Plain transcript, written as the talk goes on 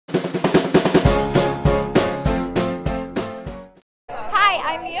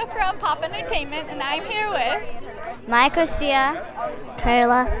I'm Mia from Pop Entertainment, and I'm here with... Maya Costia.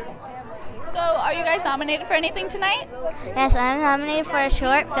 Carla. So, are you guys nominated for anything tonight? Yes, I'm nominated for a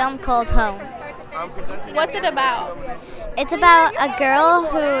short film called Home. What's it about? It's about a girl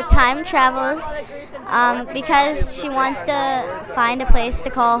who time travels because she wants to find a place to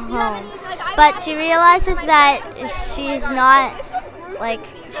call home. But she realizes that she's not,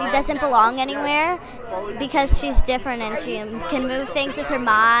 she doesn't belong anywhere because she's different and she can move things with her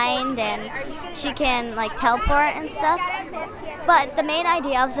mind and she can, teleport and stuff. But the main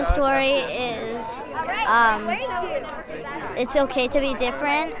idea of the story is it's okay to be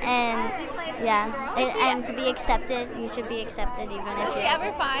different and and to be accepted. You should be accepted even if Does she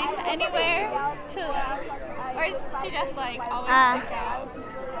ever find anywhere to or is she just always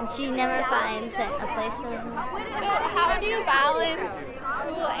she never finds a place to live. So how do you balance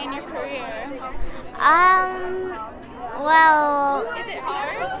school and your career? Well, is it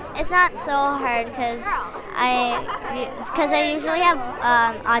hard? It's not so hard because I usually have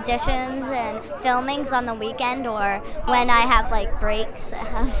auditions and filmings on the weekend or when I have breaks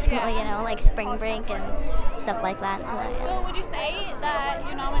of school, like spring break and stuff like that. So would you say that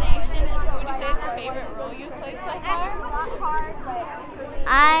your nomination, would you say it's your favorite role you've played so far?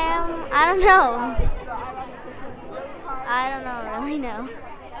 I don't know. I don't know, really know.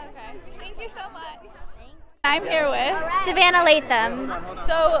 Okay, thank you so much. I'm here with Savannah Latham.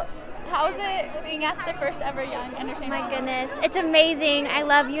 So, how is it being at the first ever Young Entertainment? My goodness, it's amazing. I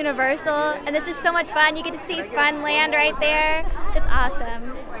love Universal, and this is so much fun. You get to see Funland right there. It's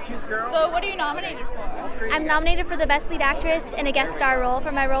awesome. So, what are you nominated for? I'm nominated for the Best Lead Actress in a Guest Star role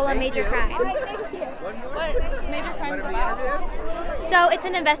for my role on Major Crimes. What's Major Crimes about? So it's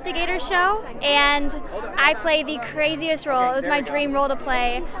an investigator show, and I play the craziest role. It was my dream role to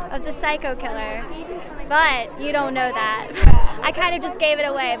play. I was a psycho killer, but you don't know that. I kind of just gave it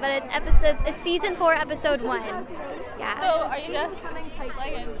away, but it's season 4, episode 1. Yeah. So are you just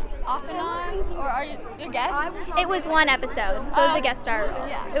an off and on, or are you a guest? It was 1 episode, so it was a guest star role.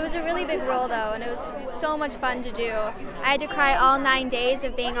 Yeah. It was a really big role though, and it was so much fun to do. I had to cry all 9 days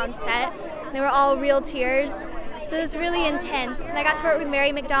of being on set. They were all real tears. So it was really intense, and I got to work with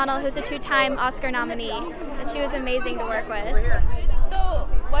Mary McDonnell, who's a 2-time Oscar nominee, and she was amazing to work with. So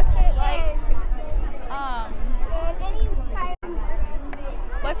what's it like,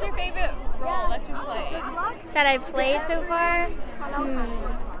 what's your favorite role that you played? That I've played so far?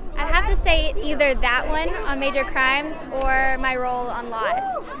 I'd have to say either that one on Major Crimes or my role on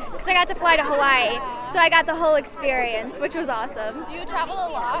Lost, because I got to fly to Hawaii, so I got the whole experience, which was awesome. Do you travel a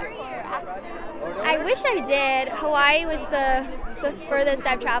lot for acting? I wish I did. Hawaii was the furthest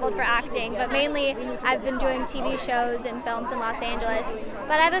I've traveled for acting, but mainly I've been doing TV shows and films in Los Angeles.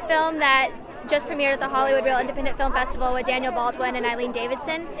 But I have a film that just premiered at the Hollywood Real Independent Film Festival with Daniel Baldwin and Eileen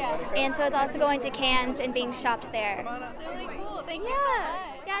Davidson, and so it's also going to Cannes and being shopped there. That's really cool. Thank you so much.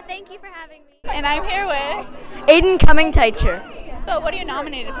 Yeah, thank you for having me. And I'm here with Aiden Cumming Teicher. So what are you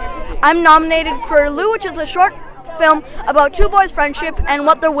nominated for tonight? I'm nominated for Lou, which is a short film about 2 boys' friendship and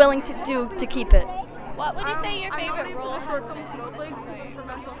what they're willing to do to keep it. What would you say your favorite role has been that you've played?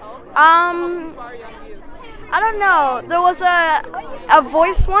 I don't know. There was a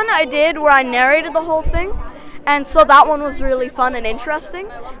voice one I did where I narrated the whole thing, and so that one was really fun and interesting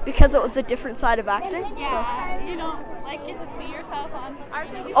because it was a different side of acting. Yeah, you don't get to see yourself on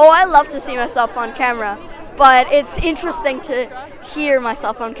screen? Oh, I love to see myself on camera, but it's interesting to hear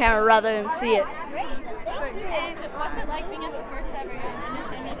myself on camera rather than see it. And what's it like being at the first ever Young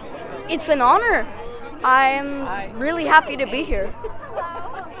Entertainment Awards? It's an honor. I'm really happy to be here.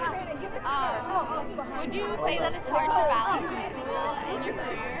 Would you say that it's hard to balance school and your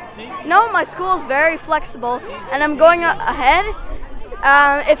career? No, my school is very flexible, and I'm going ahead.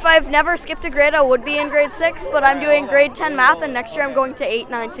 If I've never skipped a grade, I would be in grade 6, but I'm doing grade 10 math, and next year I'm going to 8,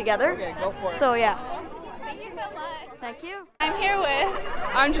 9 together. So yeah. Thank you so much. Thank you. I'm here with...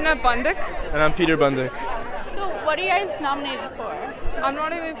 I'm Jeanette Bundick. And I'm Peter Bundick. So what are you guys nominated for? I'm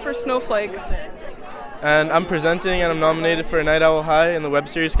nominated for Snowflakes. And I'm presenting and I'm nominated for Night Owl High in the web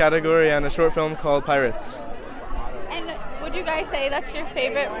series category and a short film called Pirates. And would you guys say that's your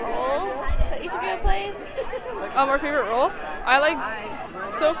favorite role that each of you have played? Our favorite role?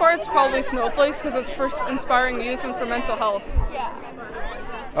 So far it's probably Snowflakes because it's for inspiring youth and for mental health. Yeah.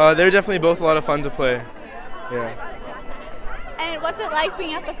 They're definitely both a lot of fun to play. Yeah. And what's it like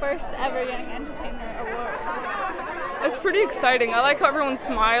being at the first ever Young Entertainer Awards? It's pretty exciting. I like how everyone's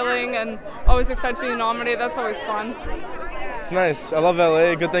smiling and always excited to be nominated. That's always fun. It's nice. I love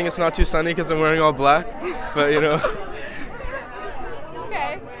LA. Good thing it's not too sunny because I'm wearing all black. But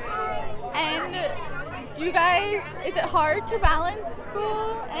Okay. And Is it hard to balance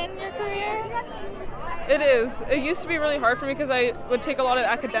school and your career? It is. It used to be really hard for me because I would take a lot of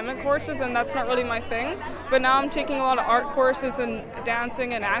academic courses and that's not really my thing. But now I'm taking a lot of art courses and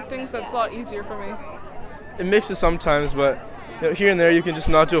dancing and acting, so it's a lot easier for me. It mixes sometimes, but here and there you can just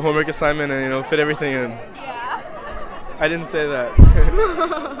not do a homework assignment and fit everything in. Yeah. I didn't say that.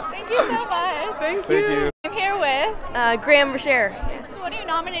 Thank you so much. Thank you. I'm here with Graham Brashear. So what are you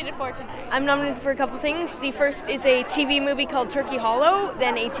nominated for tonight? I'm nominated for a couple things. The first is a TV movie called Turkey Hollow,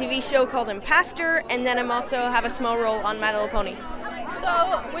 then a TV show called Impastor, and then I'm also have a small role on My Little Pony.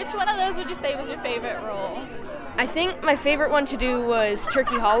 So which one of those would you say was your favorite role? I think my favorite one to do was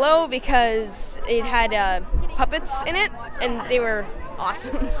Turkey Hollow because it had puppets in it, and they were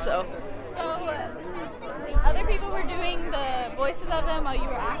awesome. So other people were doing the voices of them while you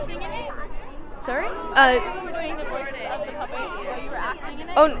were acting in it? sorry. People were doing the voices of the puppets while you were acting in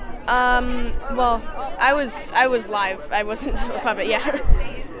it? Well, I was live. I wasn't a puppet. Yeah.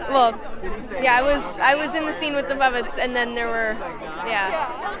 Well, yeah, I was in the scene with the puppets, and then there were,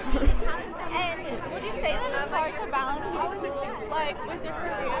 yeah. And would you say that it's hard to balance your school life with your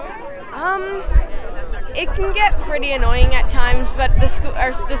career? It can get pretty annoying at times, but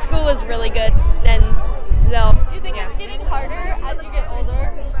the school is really good, and they'll. Do you think it's getting harder as you get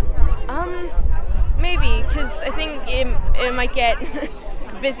older? Maybe, because I think it might get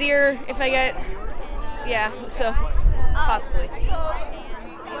busier if I get, yeah, so possibly. So,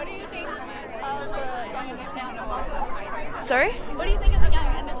 what do you think of the Young Entertainment Awards? Sorry? What do you think of the Young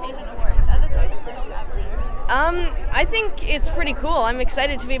Entertainment Awards as it's like the first ever? I think it's pretty cool. I'm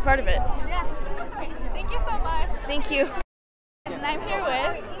excited to be a part of it. Yeah. Okay. Thank you so much. Thank you. And I'm here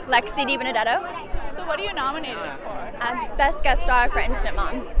with Lexi DiBenedetto. So what are you nominated for? Best guest star for Instant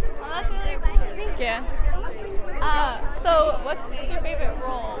Mom. Oh, that's really cool. Yeah. So what's your favorite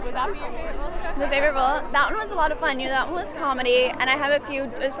role? Would that be your favorite role? The favorite role? That one was a lot of fun. That one was comedy, and I have a few.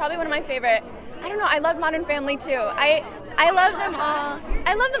 It was probably one of my favorite. I don't know. I love Modern Family too. I love them all.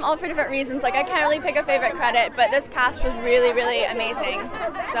 I love them all for different reasons. Like I can't really pick a favorite credit, but this cast was really, really amazing.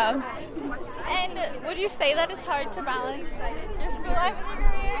 So. And would you say that it's hard to balance your school life and your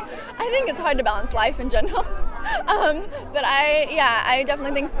career? I think it's hard to balance life in general. But I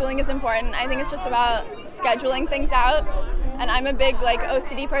definitely think schooling is important. I think it's just about scheduling things out. And I'm a big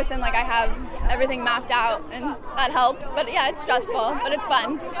OCD person. Like I have everything mapped out, and that helps. But yeah, it's stressful, but it's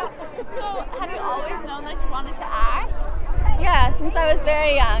fun. Yeah. So have you always known that you wanted to act? Yeah, since I was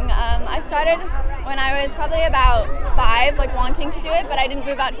very young. I started when I was probably about 5, wanting to do it, but I didn't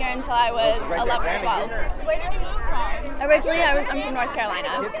move out here until I was 11 or 12. Where did you move from? Originally, I'm from North Carolina.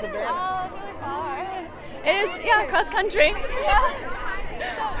 Oh, it's really far. It is, yeah, cross country. Yeah.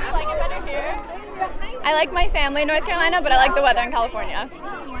 So do you like it better here? I like my family in North Carolina, but I like the weather in California.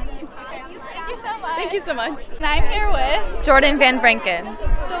 Okay. Thank you so much. Thank you so much. And I'm here with Jordan Van Franken.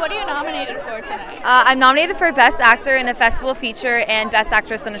 So what are you nominated for tonight? I'm nominated for Best Actor in a Festival Feature and Best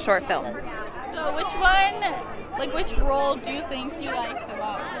Actress in a Short Film. So which role do you think you like the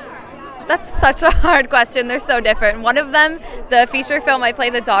most? That's such a hard question. They're so different. One of them, the feature film, I play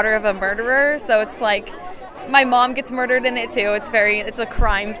the daughter of a murderer, so it's like my mom gets murdered in it too. It's a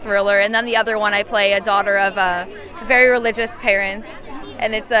crime thriller. And then the other one, I play a daughter of very religious parents,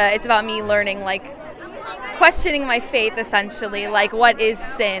 and it's about me learning, questioning my faith, essentially, what is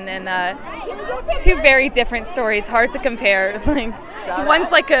sin, and two very different stories, hard to compare.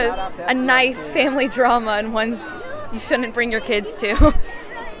 One's a nice family drama, and one's you shouldn't bring your kids to. So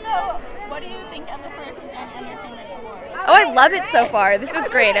what do you think of the first Young Entertainment Awards? Oh, I love it so far. This is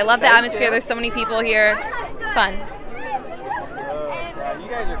great. I love the atmosphere. There's so many people here. It's fun.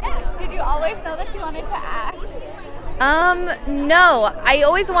 And did you always know that you wanted to act? No. I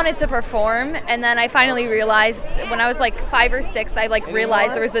always wanted to perform, and then I finally realized when I was 5 or 6, I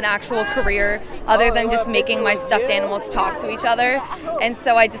realized there was an actual career other than just making my stuffed animals talk to each other. And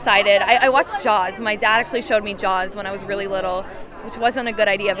so I decided, I watched Jaws. My dad actually showed me Jaws when I was really little, which wasn't a good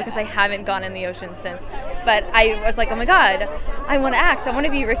idea because I haven't gone in the ocean since. But I was like, oh my God, I want to act. I want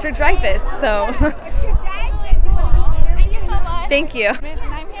to be Richard Dreyfuss. So. Thank you so much. Thank you. And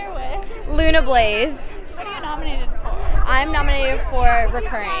I'm here with Luna Blaze. So what are you nominated for? I'm nominated for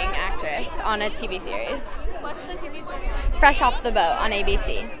Recurring Actress on a TV series. What's the TV series? Fresh Off the Boat on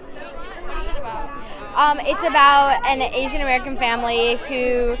ABC. What is it about? It's about an Asian American family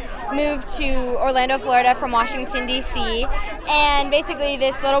who moved to Orlando, Florida from Washington, D.C. And basically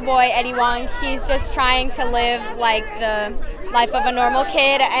this little boy, Eddie Wong, he's just trying to live the life of a normal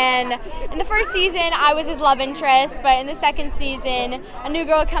kid. And in the first season, I was his love interest, but in the second season, a new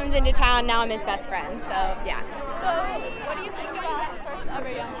girl comes into town. Now I'm his best friend. So, yeah. So what do you think about the first ever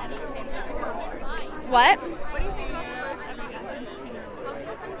Young Entertainment Awards? What? What do you think about the first ever Young Entertainer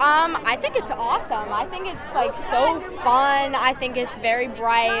Awards? I think it's awesome. I think it's like so fun. I think it's very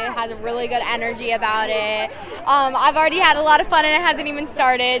bright. It has a really good energy about it. I've already had a lot of fun and it hasn't even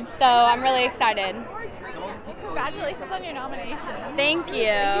started, so I'm really excited. Congratulations on your nomination. Thank you.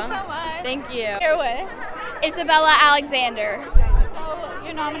 Thank you so much. Thank you. Here with. Isabella Alexander. So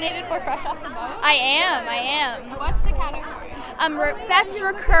you're nominated for Fresh Off the Boat? I am. What's the category? Best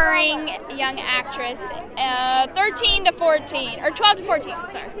Recurring Young Actress, 13 to 14, or 12 to 14,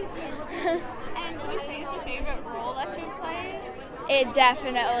 sorry. And would you say it's your favorite role that you played? It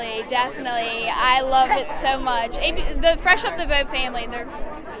definitely. I love it so much. The Fresh Off the Boat family, they're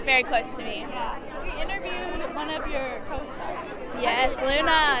very close to me. Yeah. We interviewed one of your co-stars. Yes,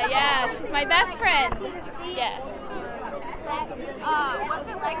 Luna. Yeah, she's my best friend. Yes. What's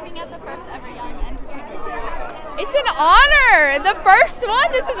it like being at the first ever Young Entertainer Awards? It's an honor. The first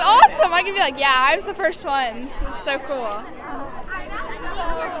one. This is awesome. I can be like, yeah, I was the first one. It's so cool. So,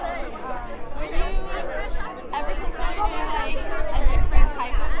 would you ever consider doing like a different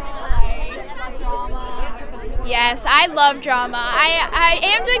type of role, like drama or something? Yes, I love drama. I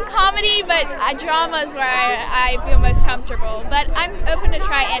am doing comedy, but drama is where I feel most comfortable. But I'm open to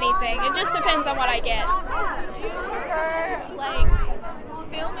try anything. It just depends on what I get. Do you prefer like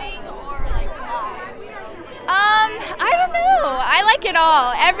filming or like live? I don't know. I like it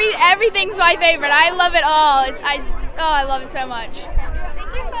all. Everything's my favorite. I love it all. I love it so much.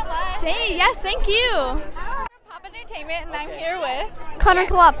 Thank you so much. Yes, thank you. Pop Entertainment, and I'm here with Connor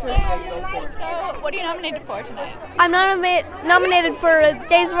Collapsis. So, what are you nominated for tonight? I'm nominated for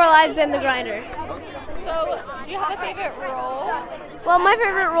Days of Our Lives and The Grinder. So, do you have a favorite role? Well, my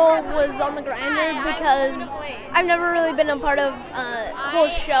favorite role was on The Grinder because I've never really been a part of a whole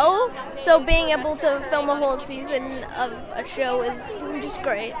show, so being able to film a whole season of a show is just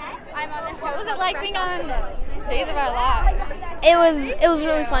great. What was it like being on Days of Our Lives? It was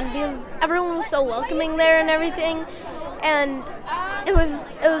really fun because everyone was so welcoming there and everything, and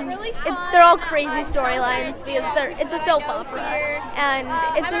they're all crazy storylines because it's a soap opera, and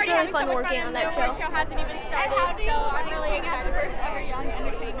it's just really fun working on that show. And how do you like being at the first ever Young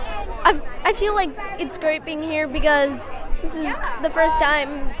Entertainer Awards? I feel like it's great being here because this is the first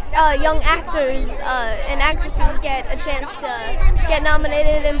time young actors and actresses get a chance to get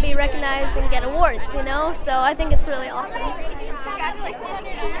nominated and be recognized and get awards, you know? So I think it's really awesome. Congratulations on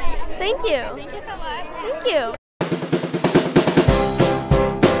your nomination. Thank you. Thank you so much. Thank you.